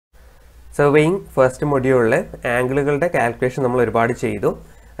Surveying first മൊഡ്യൂളിൽ ആംഗിളുകളുടെ calculation നമ്മൾ ഒരുപാട് ചെയ്തു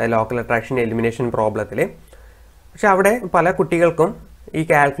ലോക്കൽ അട്രാക്ഷൻ എലിമിനേഷൻ പ്രോബ്ലത്തിൽ. പക്ഷെ അവിടെ പല കുട്ടികൾക്കും ഈ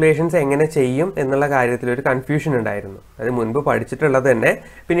കാൽക്കുലേഷൻസ് എങ്ങനെ ചെയ്യും എന്നുള്ള കാര്യത്തിൽ ഒരു കൺഫ്യൂഷൻ ഉണ്ടായിരുന്നു. അത് മുൻപ് പഠിച്ചിട്ടുള്ളത് തന്നെ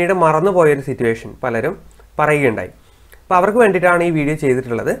പിന്നീട് മറന്നുപോയൊരു സിറ്റുവേഷൻ പലരും പറയുകയുണ്ടായി. അപ്പോൾ അവർക്ക് വേണ്ടിയിട്ടാണ് ഈ വീഡിയോ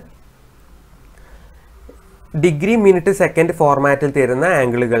ചെയ്തിട്ടുള്ളത്. ഡിഗ്രി മിനിറ്റ് സെക്കൻഡ് ഫോർമാറ്റിൽ തരുന്ന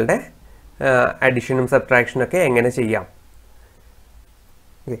ആംഗിളുകളുടെ അഡിഷനും സബ്ട്രാക്ഷനും ഒക്കെ എങ്ങനെ ചെയ്യാം.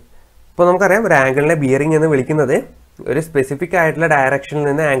 ഇപ്പോൾ നമുക്കറിയാം ഒരു ആംഗിളിനെ ബിയറിംഗ് എന്ന് വിളിക്കുന്നത് ഒരു സ്പെസിഫിക് ആയിട്ടുള്ള ഡയറക്ഷനിൽ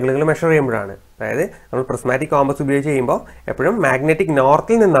നിന്ന് ആംഗിളുകൾ മെഷർ ചെയ്യുമ്പോഴാണ്. അതായത് നമ്മൾ പ്രിസ്മാറ്റിക് കോമ്പസ് ഉപയോഗിച്ച് ചെയ്യുമ്പോൾ എപ്പോഴും മാഗ്നറ്റിക്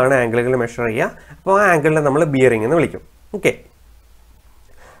നോർത്തിൽ നിന്നാണ് ആംഗിളുകൾ മെഷർ ചെയ്യുക. അപ്പോൾ ആ ആംഗിളിനെ നമ്മൾ ബിയറിംഗ് എന്ന് വിളിക്കും. ഓക്കെ,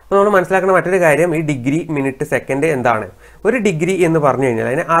 അപ്പോൾ നമ്മൾ മനസ്സിലാക്കുന്ന മറ്റൊരു കാര്യം ഈ ഡിഗ്രി മിനിറ്റ് സെക്കൻഡ് എന്താണ്. ഒരു ഡിഗ്രി എന്ന് പറഞ്ഞു കഴിഞ്ഞാൽ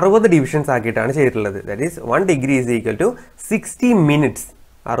അതിന് 60 ഡിവിഷൻസ് ആക്കിയിട്ടാണ് ചെയ്തിട്ടുള്ളത്. That is 1 degree is equal to 60 minutes.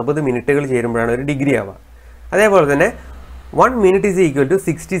 60 മിനിറ്റുകൾ ചേരുമ്പോഴാണ് ഒരു ഡിഗ്രി ആവുക. അതേപോലെ തന്നെ 1 minute is equal to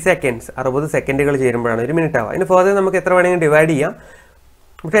 60 seconds. 60 സെക്കൻഡുകൾ ചേരുമ്പോഴാണ് ഒരു മിനിറ്റ് ആവുക. അതിന് ഫർദർ നമുക്ക് എത്ര വേണമെങ്കിലും ഡിവൈഡ് ചെയ്യാം.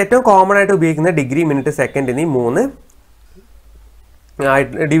 പക്ഷേ ഏറ്റവും കോമൺ ആയിട്ട് ഉപയോഗിക്കുന്ന ഡിഗ്രി മിനിറ്റ് സെക്കൻഡ് എന്നീ 3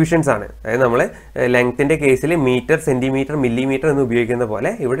 ഡിവിഷൻസ് ആണ്. അതായത് നമ്മൾ ലെങ്ത്തിൻ്റെ കേസിൽ മീറ്റർ, സെൻറ്റിമീറ്റർ, മില്ലിമീറ്റർ എന്ന് ഉപയോഗിക്കുന്ന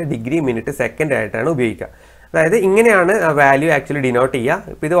പോലെ ഇവിടെ ഡിഗ്രി മിനിറ്റ് സെക്കൻഡ് ആയിട്ടാണ് ഉപയോഗിക്കുക. അതായത് ഇങ്ങനെയാണ് വാല്യൂ ആക്ച്വലി ഡിനോട്ട്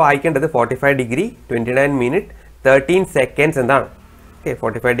ചെയ്യുക. ഇപ്പോൾ ഇത് വായിക്കേണ്ടത് 45 ഡിഗ്രി 29 മിനിറ്റ് 13 സെക്കൻഡ്സ് എന്താണ്. Okay,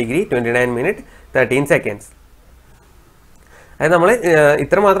 45 degree 29 minute 13 seconds. അതായത് നമ്മൾ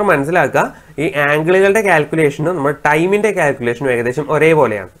ഇത്രമാത്രം മനസ്സിലാക്കുക, ഈ ആംഗിളുകളുടെ കാൽക്കുലേഷനും നമ്മുടെ ടൈമിൻ്റെ കാൽക്കുലേഷനും ഏകദേശം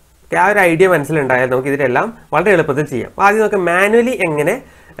ഒരേപോലെയാണ്. ആ ഒരു ഐഡിയ മനസ്സിലുണ്ടായാൽ നമുക്ക് ഇതിലെല്ലാം വളരെ എളുപ്പത്തിൽ ചെയ്യാം. ആദ്യം നമുക്ക് മാനുവലി എങ്ങനെ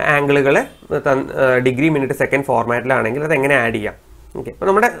ആംഗിളുകൾ ഡിഗ്രി മിനിറ്റ് സെക്കൻഡ് ഫോർമാറ്റിലാണെങ്കിൽ അത് എങ്ങനെ ആഡ് ചെയ്യാം. ഓക്കെ, അപ്പോൾ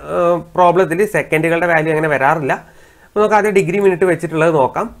നമ്മുടെ പ്രോബ്ലത്തിൽ സെക്കൻഡുകളുടെ വാല്യൂ അങ്ങനെ വരാറില്ല. അപ്പോൾ നമുക്ക് ആദ്യം ഡിഗ്രി മിനിറ്റ് വെച്ചിട്ടുള്ളത്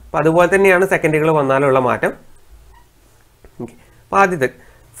നോക്കാം. അപ്പോൾ അതുപോലെ തന്നെയാണ് സെക്കൻഡുകൾ വന്നാലുള്ള മാറ്റം. ഓക്കെ, അപ്പോൾ ആദ്യത്തെ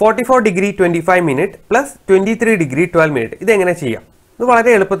 44 degree 25 minute plus 23 degree 12 minute. ഇതെങ്ങനെ ചെയ്യാം? ഇത് വളരെ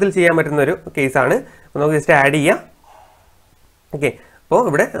എളുപ്പത്തിൽ ചെയ്യാൻ പറ്റുന്നൊരു കേസാണ്. അപ്പോൾ നമുക്ക് ജസ്റ്റ് ആഡ് ചെയ്യാം. ഓക്കെ, അപ്പോൾ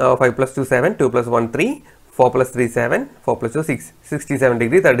ഇവിടെ 5 + 2 7, 2 + 1 3, 4 + 3 7, 4 + 2 6, 67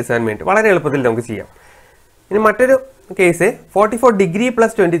 ഡിഗ്രി 37 മിനിറ്റ്. വളരെ എളുപ്പത്തിൽ നമുക്ക് ചെയ്യാം. ഇനി മറ്റൊരു case 44 degree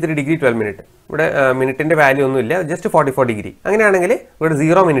plus 23 degree 12 minute. ഇവിടെ മിനിറ്റിൻ്റെ വാല്യൂ ഒന്നുമില്ല, ജസ്റ്റ് 44 ഡിഗ്രി. അങ്ങനെയാണെങ്കിൽ ഇവിടെ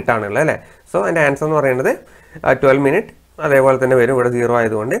 0 മിനിറ്റ് ആണുള്ളത് അല്ലേ. സോ എൻ്റെ ആൻസർ എന്ന് പറയുന്നത് 12 മിനിറ്റ്. അതേപോലെ തന്നെ വരും, ഇവിടെ 0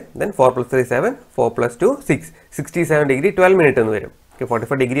 ആയതുകൊണ്ട്. ദെൻ 4 + 3 7, 4 + 2 6, 67 ഡിഗ്രി 12 മിനിറ്റ് എന്ന് വരും. ഓക്കെ,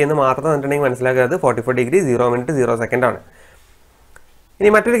 44 ഡിഗ്രി എന്ന് മാത്രം തന്നിട്ടുണ്ടെങ്കിൽ മനസ്സിലാക്കുന്നത് 44 ഡിഗ്രി 0 മിനിറ്റ് 0 സെക്കൻഡ് ആണ്. ഇനി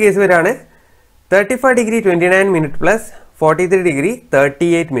മറ്റൊരു കേസ് വരാണ് 35 degree 29 minute plus 43 degree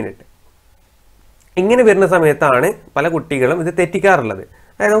 38 minute. ഇങ്ങനെ വരുന്ന സമയത്താണ് പല കുട്ടികളും ഇത് തെറ്റിക്കാറുള്ളത്.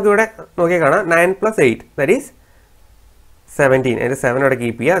 അതായത് നമുക്കിവിടെ നോക്കിയാൽ കാണാം 9 + 8 ദാറ്റ് ഈസ് 17. അതിൻ്റെ 7 അവിടെ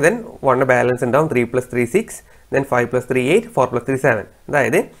കീപ്പ് ചെയ്യുക. ദെൻ 1 ബാലൻസ് ഉണ്ടാവും. 3 + 3 6, ദെൻ 5 + 3 8, 4 + 3 7.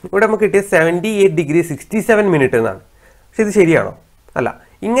 അതായത് ഇവിടെ നമുക്ക് കിട്ടിയ 78 ഡിഗ്രി 67 മിനിറ്റ് എന്നാണ്. പക്ഷെ ഇത് ശരിയാണോ? അല്ല.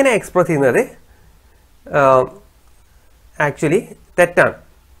 ഇങ്ങനെ എക്സ്പ്രസ് ചെയ്യുന്നത് ആക്ച്വലി തെറ്റാണ്.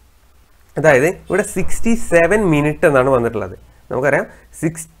 അതായത് ഇവിടെ 67 മിനിറ്റ് എന്നാണ് വന്നിട്ടുള്ളത്. നമുക്കറിയാം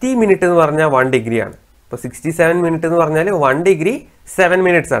 60 മിനിറ്റ് എന്ന് പറഞ്ഞാൽ 1 ഡിഗ്രിയാണ്. അപ്പോൾ 67 മിനിറ്റ് എന്ന് പറഞ്ഞാൽ 1 ഡിഗ്രി 7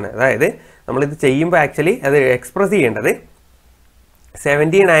 മിനിറ്റ്സ് ആണ്. അതായത് നമ്മളിത് ചെയ്യുമ്പോൾ ആക്ച്വലി അത് എക്സ്പ്രസ് ചെയ്യേണ്ടത്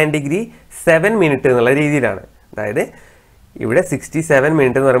 79 ഡിഗ്രി 7 മിനിറ്റ് എന്നുള്ള രീതിയിലാണ്. അതായത് ഇവിടെ 67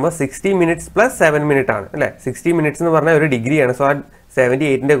 മിനിറ്റ് എന്ന് പറയുമ്പോൾ 60 മിനിറ്റ്സ് പ്ലസ് 7 മിനിറ്റ് ആണ് അല്ലേ. 60 മിനിറ്റ്സ് എന്ന് പറഞ്ഞാൽ ഒരു ഡിഗ്രിയാണ്. സോ ആ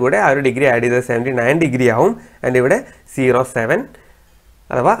 78ൻ്റെ കൂടെ ആ ഒരു ഡിഗ്രി ആഡ് ചെയ്തത് 79 ഡിഗ്രി ആവും. ആൻഡ് ഇവിടെ 07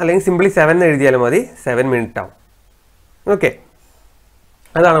 അഥവാ അല്ലെങ്കിൽ സിംപ്ലി 7 എന്ന് എഴുതിയാലും മതി, 7 മിനിറ്റ് ആവും. ഓക്കെ,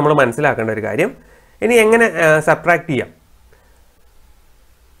 അതാണ് നമ്മൾ മനസ്സിലാക്കേണ്ട ഒരു കാര്യം. ഇനി എങ്ങനെ സബ്ട്രാക്ട് ചെയ്യാം?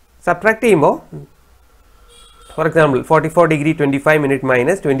 സബ്ട്രാക്ട് ചെയ്യുമ്പോൾ for example 44 degree 25 minute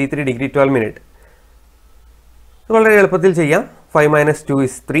minus 23 degree 12 minute. വളരെ എളുപ്പത്തിൽ ചെയ്യാം. 5 - 2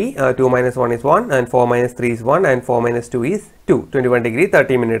 is 3, 2 - 1 is 1, and 4 - 3 is 1, and 4 - 2 is 2. 21 degree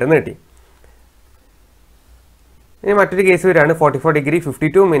 30 minute എന്ന് കിട്ടി. ഇനി മറ്റൊരു കേസ് വരികയാണ് 44 degree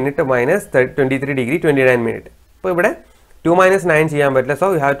 52 minute minus 23 degree 29 minute. അപ്പോൾ ഇവിടെ 2 - 9 ചെയ്യാൻ പറ്റില്ല. So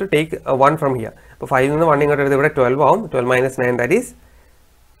you have to take 1 from here. അപ്പോൾ 5 നിന്ന് 1 ഇങ്ങോട്ട് എടുത്ത് ഇവിടെ 12 ആവും. 12 - 9 ദാറ്റ് ഈസ്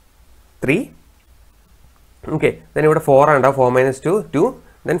 3. ഓക്കെ, ദെൻ ഇവിടെ 4 ഉണ്ടാവും. 4 - 2 2,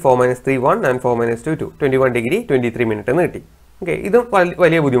 ദെൻ 4 - 3 1, ആൻഡ് 4 - 2 2. 21 ഡിഗ്രി 23 മിനിറ്റ് എന്ന് കിട്ടി. ഓക്കെ, ഇതും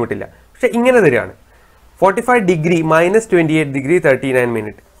വലിയ ബുദ്ധിമുട്ടില്ല. പക്ഷേ ഇങ്ങനെ തരികയാണ് 45 degree minus 28 degree 39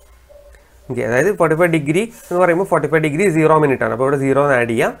 minute. Okay, അതായത് 45 ഡിഗ്രി എന്ന് പറയുമ്പോൾ 45 ഡിഗ്രി 0 മിനിറ്റ് ആണ്. അപ്പോൾ ഇവിടെ 0 ആഡ്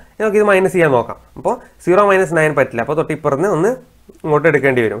ചെയ്യാം. നമുക്ക് ഇത് മൈനസ് ചെയ്യാൻ നോക്കാം. അപ്പോൾ 0 - 9 പറ്റില്ല. അപ്പോൾ തൊട്ടിപ്പുറത്ത് ഒന്ന് ഇങ്ങോട്ട്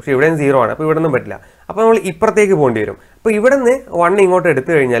എടുക്കേണ്ടി വരും. പക്ഷേ ഇവിടെ 0 ആണ്. അപ്പോൾ ഇവിടെ നിന്നും പറ്റില്ല. അപ്പോൾ നമ്മൾ ഇപ്പുറത്തേക്ക് പോകേണ്ടി വരും. അപ്പോൾ ഇവിടെ നിന്ന് 1 ഇങ്ങോട്ട്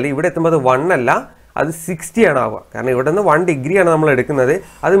എടുത്തു കഴിഞ്ഞാൽ ഇവിടെ എത്തുമ്പോൾ അത് 1 അല്ല, അത് 60 ആണ് ആവുക. കാരണം ഇവിടെ നിന്ന് 1 ഡിഗ്രിയാണ് നമ്മൾ എടുക്കുന്നത്.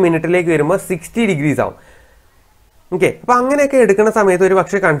 അത് മിനിറ്റിലേക്ക് വരുമ്പോൾ 60 ഡിഗ്രീസ് ആവും. ഓക്കെ, അപ്പോൾ അങ്ങനെയൊക്കെ എടുക്കുന്ന സമയത്ത് ഒരു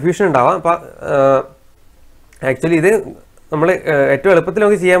പക്ഷേ കൺഫ്യൂഷൻ ഉണ്ടാവാം. അപ്പോൾ ആക്ച്വലി ഇത് നമ്മൾ ഏറ്റവും എളുപ്പത്തിൽ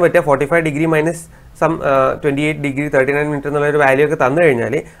നമുക്ക് ചെയ്യാൻ പറ്റുക 45 degree minus some 28 degree 39 minute എന്നുള്ളൊരു വാല്യൂ ഒക്കെ തന്നു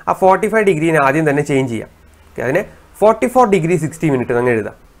കഴിഞ്ഞാൽ ആ 45 ഡിഗ്രീനെ ആദ്യം തന്നെ ചേഞ്ച് ചെയ്യാം. ഓക്കെ, അതിനെ 44 ഡിഗ്രി 60 മിനിറ്റ് എന്ന്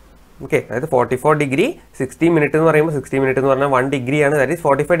എഴുതാം. ഓക്കെ, അതായത് 44 ഡിഗ്രി 60 മിനിറ്റ് എന്ന് പറയുമ്പോൾ 60 മിനിറ്റ് എന്ന് പറഞ്ഞാൽ 1 ഡിഗ്രിയാണ്. That is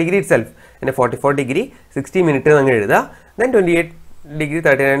 45 degree it self. പിന്നെ 44 ഡിഗ്രി 60 മിനിറ്റ് എന്ന് എഴുതുക. ദെൻ 28 ഡിഗ്രി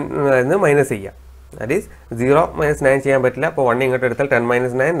 39 എന്ന് മൈനസ് ചെയ്യുക. ദാറ്റ് ഈസ് 0 - 9 ചെയ്യാൻ പറ്റില്ല. അപ്പോൾ 1 ഇങ്ങോട്ട് എടുത്താൽ 10 -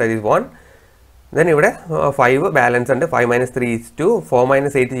 9 ദാറ്റ് ഈസ് 1. ദെൻ ഇവിടെ 5 ബാലൻസ് ഉണ്ട്. 5 - 3 is 2.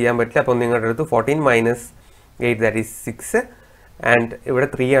 4 - 8 ചെയ്യാൻ പറ്റില്ല. അപ്പോൾ ഒന്ന് ഇങ്ങോട്ട് എടുത്തു. 14 - 8 ദാറ്റ് ഈസ് 6. ആൻഡ് ഇവിടെ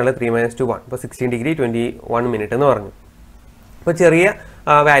 3 ആണ്. 3 - 2 1. അപ്പോൾ 16 ഡിഗ്രി 21 മിനിറ്റ് എന്ന് പറഞ്ഞു. അപ്പോൾ ചെറിയ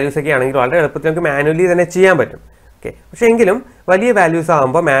വാല്യൂസ് ഒക്കെ ആണെങ്കിൽ വളരെ എളുപ്പത്തിൽ നമുക്ക് മാനുവലി തന്നെ ചെയ്യാൻ പറ്റും. ഓക്കെ, പക്ഷേ എങ്കിലും വലിയ വാല്യൂസ്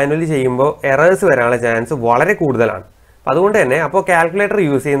ആകുമ്പോൾ മാനുവലി ചെയ്യുമ്പോൾ എറേഴ്സ് വരാനുള്ള ചാൻസ് വളരെ കൂടുതലാണ്. അതുകൊണ്ട് തന്നെ അപ്പോൾ കാൽക്കുലേറ്റർ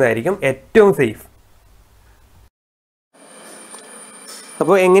യൂസ് ചെയ്യുന്നതായിരിക്കും ഏറ്റവും സേഫ്.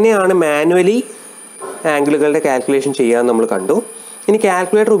 അപ്പോൾ എങ്ങനെയാണ് മാനുവലി ആംഗിളുകളുടെ കാൽക്കുലേഷൻ ചെയ്യാൻ നമ്മൾ കണ്ടു. ഇനി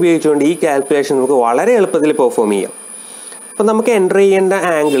കാൽക്കുലേറ്റർ ഉപയോഗിച്ചുകൊണ്ട് ഈ കാൽക്കുലേഷൻ നമുക്ക് വളരെ എളുപ്പത്തിൽ പെർഫോം ചെയ്യാം. അപ്പോൾ നമുക്ക് എൻ്റർ ചെയ്യേണ്ട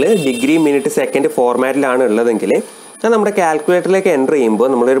ആംഗിൾ ഡിഗ്രി മിനിറ്റ് സെക്കൻഡ് ഫോർമാറ്റിലാണ് ഉള്ളതെങ്കിൽ അത് നമ്മുടെ കാൽക്കുലേറ്ററിലേക്ക് എൻ്റർ ചെയ്യുമ്പോൾ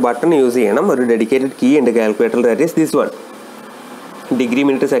നമ്മളൊരു ബട്ടൺ യൂസ് ചെയ്യണം. ഒരു ഡെഡിക്കേറ്റഡ് കീ ഉണ്ട് കാൽക്കുലേറ്ററിൽ, that is this one. Degree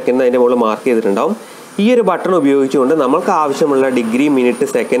minute second അതിൻ്റെ മുകളിൽ മാർക്ക് ചെയ്തിട്ടുണ്ടാവും. ഈ ഒരു ബട്ടൺ ഉപയോഗിച്ചുകൊണ്ട് നമുക്ക് ആവശ്യമുള്ള ഡിഗ്രി മിനിറ്റ്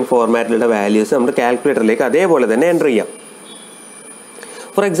സെക്കൻഡ് ഫോർമാറ്റിലുള്ള വാല്യൂസ് നമ്മുടെ കാൽക്കുലേറ്ററിലേക്ക് അതേപോലെ തന്നെ എൻ്റർ ചെയ്യാം.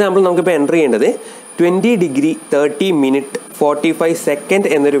 ഫോർ എക്സാമ്പിൾ നമുക്കിപ്പോൾ എൻ്റർ ചെയ്യേണ്ടത് 20 ഡിഗ്രി 30 മിനിറ്റ് 45 സെക്കൻഡ്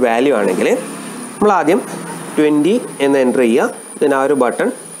എന്നൊരു വാല്യൂ ആണെങ്കിൽ നമ്മൾ ആദ്യം 20 എന്ന് എൻ്റർ ചെയ്യുക. ദെൻ ആ ഒരു ബട്ടൺ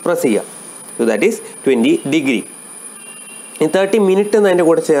പ്രസ് ചെയ്യുക. So that is 20 degree. 30 minute എന്ന് അതിൻ്റെ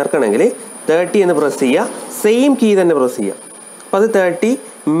കൂടെ ചേർക്കണമെങ്കിൽ 30 എന്ന് പ്രസ് ചെയ്യുക. സെയിം കീ തന്നെ പ്രസ് ചെയ്യുക. അപ്പോൾ അത് 30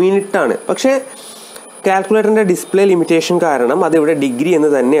 മിനിറ്റ് ആണ്. പക്ഷേ കാൽക്കുലേറ്ററിൻ്റെ ഡിസ്പ്ലേ ലിമിറ്റേഷൻ കാരണം അതിവിടെ ഡിഗ്രി എന്ന്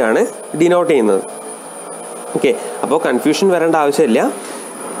തന്നെയാണ് ഡിനോട്ട് ചെയ്യുന്നത്. ഓക്കെ, അപ്പോൾ കൺഫ്യൂഷൻ വരേണ്ട ആവശ്യമില്ല.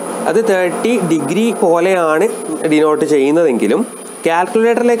 അത് 30 ഡിഗ്രി പോലെയാണ് ഡിനോട്ട് ചെയ്യുന്നതെങ്കിലും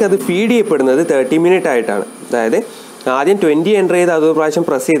കാൽക്കുലേറ്ററിലേക്ക് അത് ഫീഡ് ചെയ്യപ്പെടുന്നത് 30 മിനിറ്റ് ആയിട്ടാണ്. അതായത് ആദ്യം 20 എൻ്റർ ചെയ്ത് അത് ഒരു പ്രാവശ്യം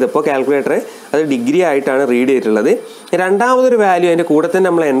പ്രസ് ചെയ്തപ്പോൾ കാൽക്കുലേറ്റർ അത് ഡിഗ്രി ആയിട്ടാണ് റീഡ് ചെയ്തിട്ടുള്ളത്. രണ്ടാമതൊരു വാല്യൂ അതിൻ്റെ കൂടെ തന്നെ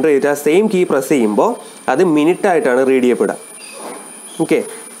നമ്മൾ എൻ്റർ ചെയ്തിട്ട് ആ സെയിം കീ പ്രസ് ചെയ്യുമ്പോൾ അത് മിനിറ്റ് ആയിട്ടാണ് റീഡ് ചെയ്യപ്പെടുക. ഓക്കെ,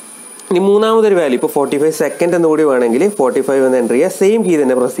 ഇനി മൂന്നാമതൊരു വാല്യൂ ഇപ്പോൾ 45 സെക്കൻഡ് എന്നുകൂടി വേണമെങ്കിൽ 45 എന്ന് എൻ്റർ ചെയ്യുക. സെയിം കീ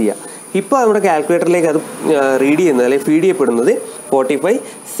തന്നെ പ്രസ് ചെയ്യുക. ഇപ്പോൾ നമ്മുടെ കാൽക്കുലേറ്ററിലേക്ക് അത് റീഡ് ചെയ്യുന്നത് അല്ലെങ്കിൽ ഫീഡ് ചെയ്യപ്പെടുന്നത് 45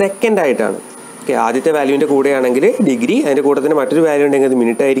 സെക്കൻഡ് ആയിട്ടാണ്. ഓക്കെ, ആദ്യത്തെ വാല്യൂവിൻ്റെ കൂടെയാണെങ്കിൽ ഡിഗ്രി, അതിൻ്റെ കൂടെ തന്നെ മറ്റൊരു വാല്യൂ ഉണ്ടെങ്കിൽ അത്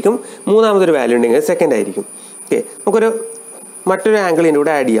മിനിറ്റ് ആയിരിക്കും. മൂന്നാമതൊരു വാല്യൂ ഉണ്ടെങ്കിൽ അത് സെക്കൻഡ് ആയിരിക്കും. ഓക്കെ, നമുക്കൊരു മറ്റൊരു ആംഗിളിൻ്റെ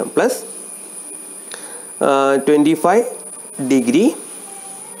കൂടെ ആഡ് ചെയ്യാം. Plus 25 degree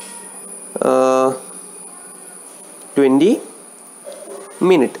 20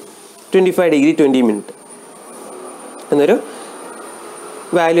 minute 25 degree 20 minute എന്നൊരു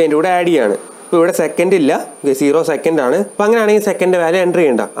വാല്യൂ അതിൻ്റെ കൂടെ ആഡ് ചെയ്യാണ്. ഇപ്പോൾ ഇവിടെ സെക്കൻഡ് ഇല്ല, 0 സെക്കൻഡാണ്. അപ്പോൾ അങ്ങനെയാണെങ്കിൽ സെക്കൻഡ് വാല്യൂ എൻ്റർ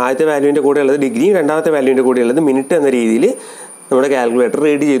ചെയ്യേണ്ട. ആദ്യത്തെ വാല്യൂവിൻ്റെ കൂടെ ഉള്ളത് ഡിഗ്രി, രണ്ടാമത്തെ വാല്യൂവിൻ്റെ കൂടെ ഉള്ളത് മിനിറ്റ് എന്ന രീതിയിൽ നമ്മുടെ കാൽക്കുലേറ്റർ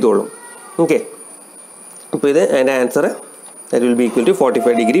റീഡ് ചെയ്തോളും. ഓക്കെ, അപ്പോൾ ഇത് അതിൻ്റെ answer that will be equal to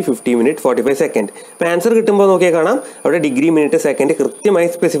 45 degree 50 minute 45 second. അപ്പോൾ ആൻസർ കിട്ടുമ്പോൾ നോക്കിയാൽ കാണാം അവിടെ ഡിഗ്രി മിനിറ്റ് സെക്കൻഡ് കൃത്യമായി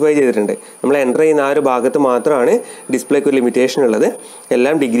സ്പെസിഫൈ ചെയ്തിട്ടുണ്ട്. നമ്മൾ എൻ്റർ ചെയ്യുന്ന ആ ഒരു ഭാഗത്ത് മാത്രമാണ് ഡിസ്പ്ലേക്ക് ഒരു ലിമിറ്റേഷൻ ഉള്ളത്.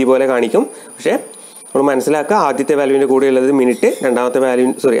 എല്ലാം ഡിഗ്രി പോലെ കാണിക്കും. പക്ഷേ നമ്മൾ മനസ്സിലാക്കുക, ആദ്യത്തെ വാല്യൂവിൻ്റെ കൂടെയുള്ളത് മിനിറ്റ്, ആദ്യത്തെ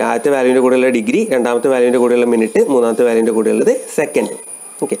വാല്യൂവിൻ്റെ കൂടെയുള്ള ഡിഗ്രി, രണ്ടാമത്തെ വാല്യൂവിൻ്റെ കൂടെയുള്ള മിനിറ്റ്, മൂന്നാമത്തെ വാല്യൂവിൻ്റെ കൂടെയുള്ളത് സെക്കൻഡ്.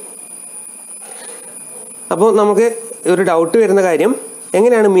 ഓക്കെ, അപ്പോൾ നമുക്ക് ഒരു ഡൗട്ട് വരുന്ന കാര്യം,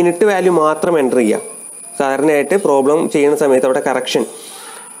 എങ്ങനെയാണ് മിനിറ്റ് വാല്യൂ മാത്രം എൻ്റർ ചെയ്യുക? സാധാരണയായിട്ട് പ്രോബ്ലം ചെയ്യുന്ന സമയത്ത് അവിടെ കറക്ഷൻ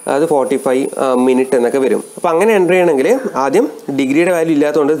അത് 45 മിനിറ്റ് എന്നൊക്കെ വരും. അപ്പോൾ അങ്ങനെ എൻ്റർ ചെയ്യണമെങ്കിൽ ആദ്യം ഡിഗ്രിയുടെ വാല്യൂ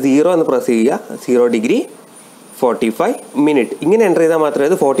ഇല്ലാത്തതുകൊണ്ട് 0 എന്ന് പ്രസ് ചെയ്യുക. 0 ഡിഗ്രി 45 മിനിറ്റ് ഇങ്ങനെ എൻ്റർ ചെയ്താൽ മാത്രമേ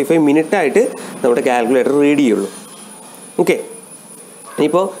അത് 45 മിനിറ്റ് ആയിട്ട് നമ്മുടെ കാൽക്കുലേറ്റർ റീഡ് ചെയ്യുള്ളൂ. ഓക്കെ,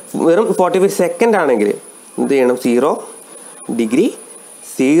 ഇനിയിപ്പോൾ വെറും 45 സെക്കൻഡ് ആണെങ്കിൽ എന്ത് ചെയ്യണം? 0 ഡിഗ്രി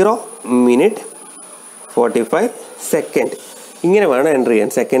 0 മിനിറ്റ് 45 സെക്കൻഡ് ഇങ്ങനെ വേണം എൻ്റർ ചെയ്യാൻ,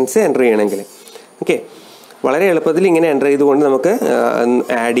 സെക്കൻഡ്സ് എൻ്റർ ചെയ്യണമെങ്കിൽ. ഓക്കെ, വളരെ എളുപ്പത്തിൽ ഇങ്ങനെ എൻ്റർ ചെയ്തുകൊണ്ട് നമുക്ക്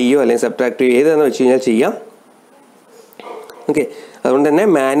ആഡ് ചെയ്യുകയോ അല്ലെങ്കിൽ സബ്ട്രാക്ട് ചെയ്യുകയോ ഏതാണെന്ന് വെച്ച് കഴിഞ്ഞാൽ ചെയ്യാം. ഓക്കെ, അതുകൊണ്ട് തന്നെ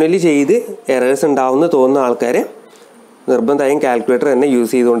മാനുവലി ചെയ്ത് എറേഴ്സ് ഉണ്ടാവുമെന്ന് തോന്നുന്ന ആൾക്കാർ നിർബന്ധമായും കാൽക്കുലേറ്റർ തന്നെ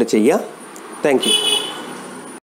യൂസ് ചെയ്തുകൊണ്ട് ചെയ്യാം. Thank you.